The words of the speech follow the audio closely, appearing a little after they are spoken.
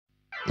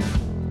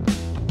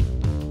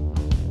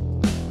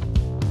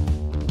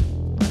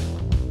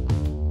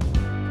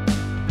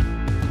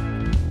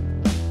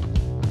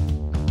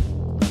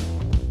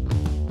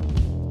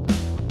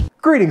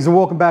Greetings and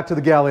welcome back to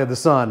the Galley of the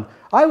Sun.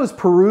 I was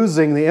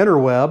perusing the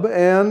interweb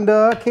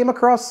and came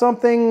across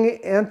something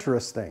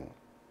interesting.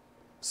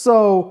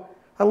 So,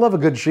 I love a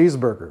good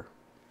cheeseburger.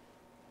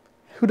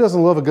 Who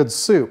doesn't love a good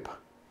soup?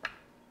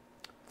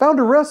 Found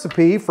a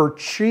recipe for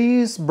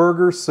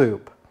cheeseburger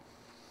soup.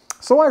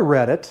 So I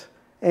read it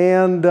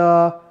and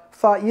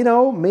thought, you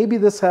know, maybe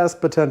this has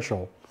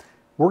potential.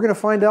 We're going to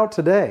find out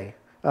today.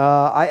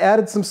 I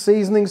added some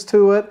seasonings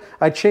to it.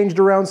 I changed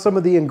around some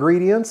of the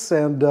ingredients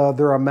and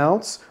their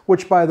amounts,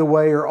 which by the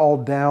way are all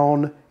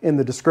down in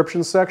the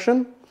description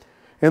section,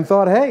 and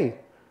thought, hey,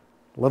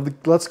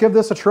 let's give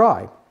this a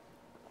try.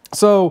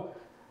 So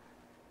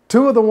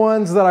two of the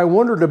ones that I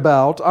wondered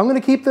about, I'm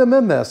going to keep them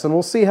in this and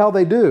we'll see how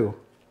they do.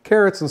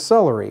 Carrots and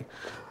celery.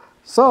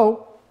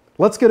 So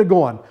let's get it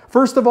going.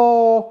 First of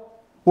all,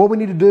 what we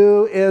need to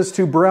do is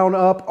to brown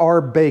up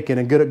our bacon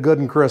and get it good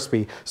and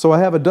crispy. So I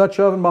have a Dutch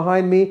oven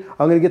behind me.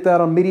 I'm going to get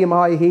that on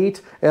medium-high heat,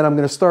 and I'm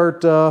going to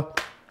start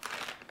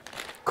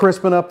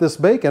crisping up this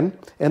bacon,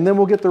 and then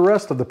we'll get the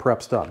rest of the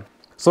preps done.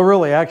 So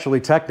really,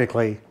 actually,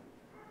 technically,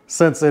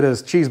 since it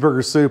is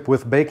cheeseburger soup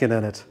with bacon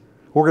in it,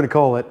 we're going to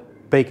call it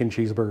bacon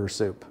cheeseburger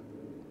soup,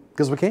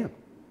 because we can.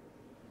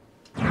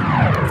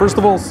 First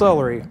of all,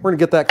 celery. We're going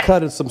to get that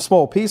cut in some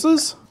small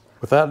pieces.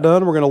 With that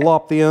done, we're going to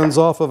lop the ends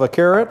off of a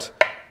carrot.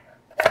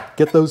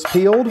 Get those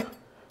peeled,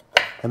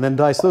 and then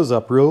dice those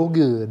up real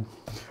good.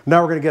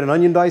 Now we're going to get an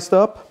onion diced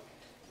up.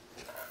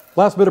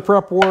 Last bit of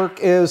prep work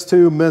is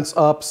to mince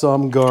up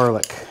some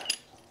garlic.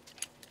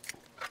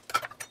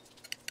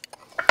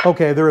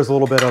 Okay, there is a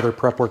little bit other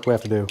prep work we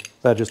have to do.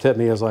 That just hit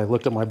me as I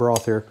looked at my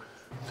broth here.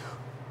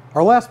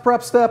 Our last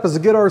prep step is to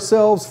get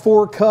ourselves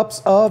 4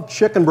 cups of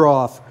chicken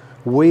broth.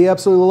 We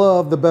absolutely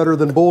love the better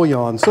than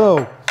bouillon.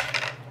 So,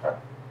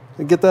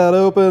 get that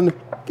open,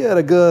 get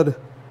a good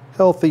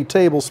healthy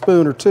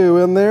tablespoon or 2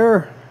 in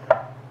there.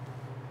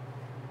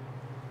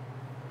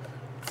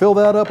 Fill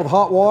that up with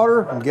hot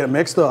water and get it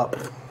mixed up.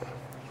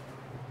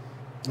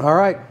 All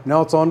right,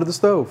 now it's onto the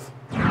stove.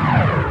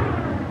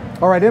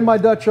 All right, in my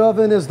Dutch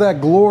oven is that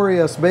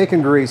glorious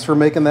bacon grease for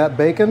making that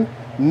bacon.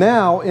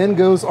 Now in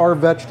goes our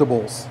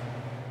vegetables.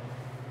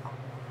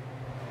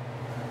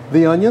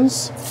 The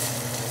onions.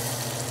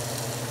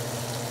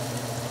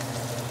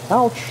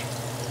 Ouch.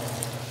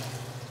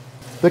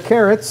 The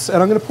carrots,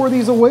 and I'm going to pour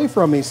these away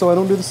from me so I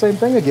don't do the same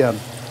thing again.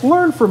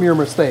 Learn from your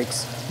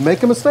mistakes.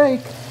 Make a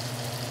mistake.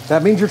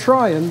 That means you're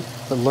trying,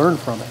 but learn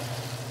from it.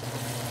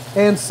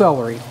 And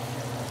celery.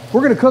 We're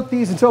going to cook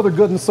these until they're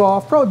good and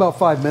soft, probably about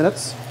 5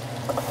 minutes.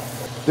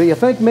 Do you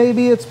think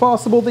maybe it's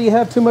possible that you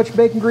have too much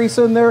bacon grease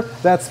in there?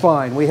 That's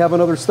fine. We have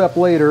another step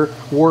later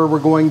where we're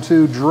going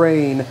to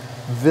drain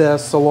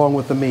this along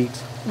with the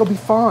meat. It'll be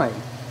fine.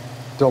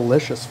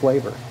 Delicious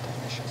flavor.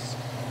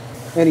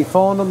 Any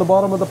fond on the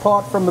bottom of the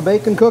pot from the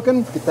bacon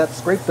cooking? Get that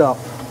scraped up.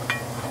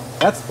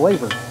 That's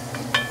flavor.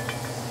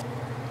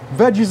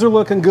 Veggies are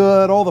looking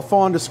good. All the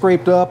fond is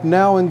scraped up.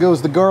 Now in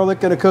goes the garlic.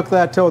 Gonna cook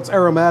that till it's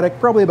aromatic,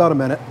 probably about a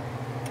minute.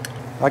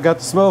 I got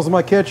the smells in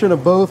my kitchen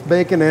of both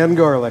bacon and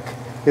garlic.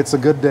 It's a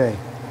good day.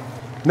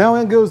 Now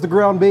in goes the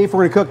ground beef.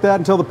 We're gonna cook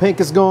that until the pink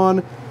is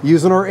gone,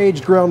 using our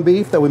aged ground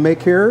beef that we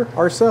make here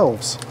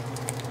ourselves.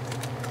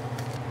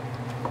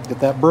 Get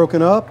that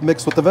broken up,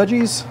 mixed with the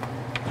veggies.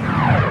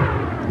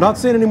 Not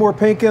seeing any more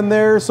pink in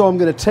there, so I'm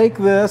going to take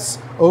this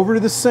over to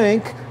the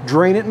sink,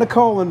 drain it in a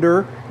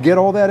colander, get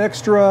all that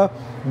extra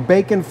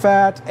bacon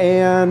fat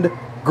and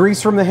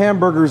grease from the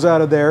hamburgers out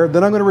of there.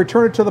 Then I'm going to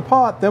return it to the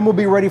pot, then we'll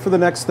be ready for the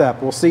next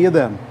step. We'll see you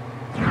then.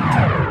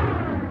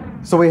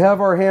 So we have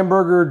our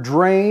hamburger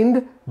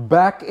drained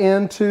back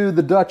into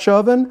the Dutch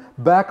oven,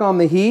 back on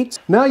the heat.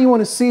 Now you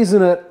want to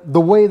season it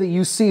the way that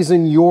you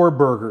season your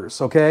burgers,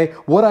 okay?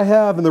 What I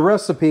have in the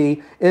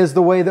recipe is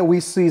the way that we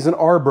season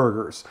our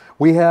burgers.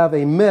 We have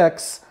a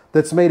mix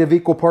that's made of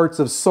equal parts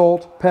of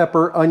salt,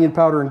 pepper, onion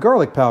powder, and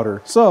garlic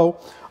powder. So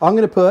I'm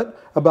going to put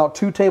about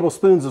 2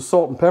 tablespoons of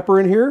salt and pepper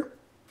in here,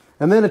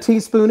 and then a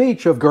teaspoon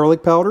each of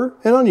garlic powder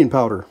and onion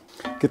powder.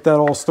 Get that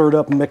all stirred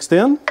up and mixed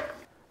in.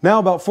 Now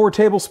about 4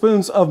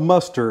 tablespoons of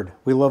mustard.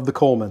 We love the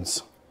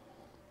Coleman's.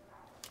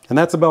 And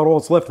that's about all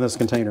that's left in this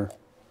container.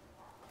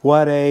 We'll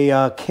add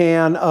a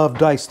can of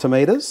diced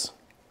tomatoes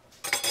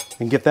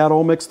and get that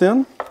all mixed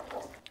in.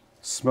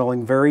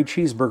 Smelling very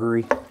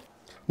cheeseburgery.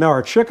 Now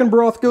our chicken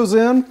broth goes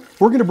in.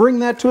 We're going to bring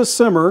that to a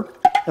simmer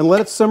and let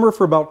it simmer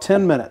for about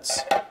 10 minutes.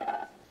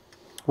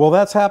 While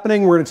that's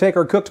happening, we're going to take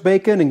our cooked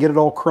bacon and get it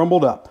all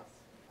crumbled up.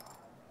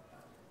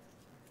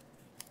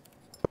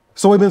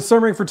 So we've been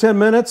simmering for 10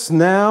 minutes.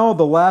 Now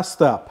the last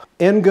step.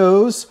 In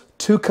goes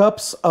 2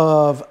 cups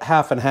of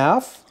half and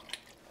half,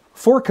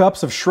 4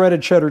 cups of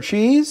shredded cheddar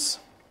cheese,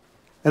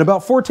 and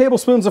about 4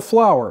 tablespoons of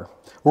flour.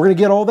 We're going to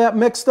get all that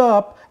mixed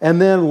up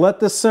and then let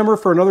this simmer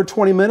for another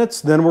 20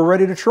 minutes. Then we're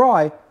ready to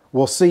try.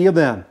 We'll see you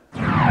then.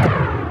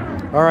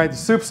 All right, the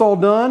soup's all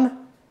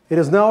done. It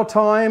is now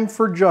time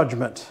for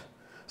judgment.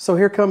 So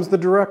here comes the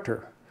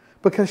director,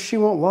 because she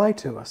won't lie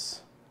to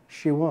us.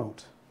 She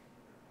won't.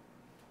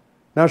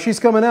 Now she's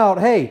coming out.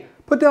 Hey,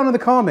 put down in the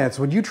comments,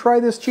 would you try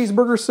this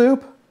cheeseburger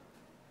soup?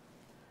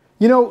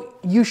 You know,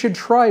 you should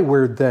try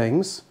weird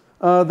things.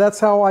 That's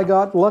how I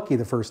got lucky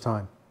the first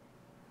time.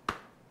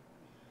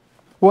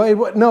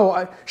 Well,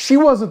 no, she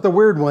wasn't the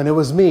weird one. It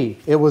was me.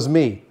 It was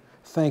me.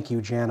 Thank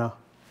you, Jana.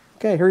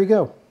 Okay, here you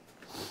go.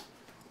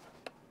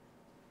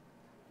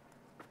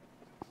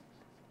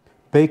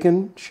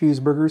 Bacon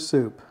cheeseburger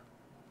soup.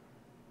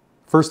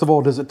 First of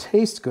all, does it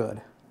taste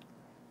good?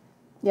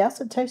 Yes,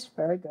 it tastes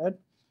very good.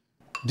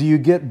 Do you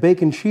get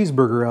bacon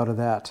cheeseburger out of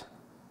that?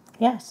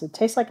 Yes, it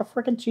tastes like a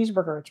freaking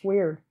cheeseburger. It's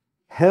weird.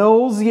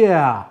 Hells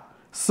yeah.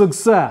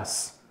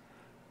 Success.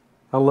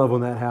 I love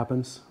when that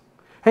happens.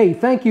 Hey,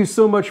 thank you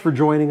so much for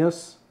joining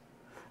us.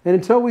 And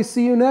until we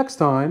see you next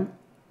time,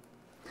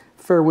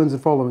 fair winds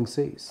and following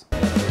seas.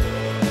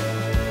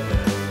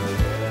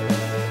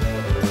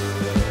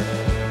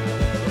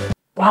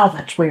 Wow,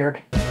 that's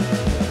weird.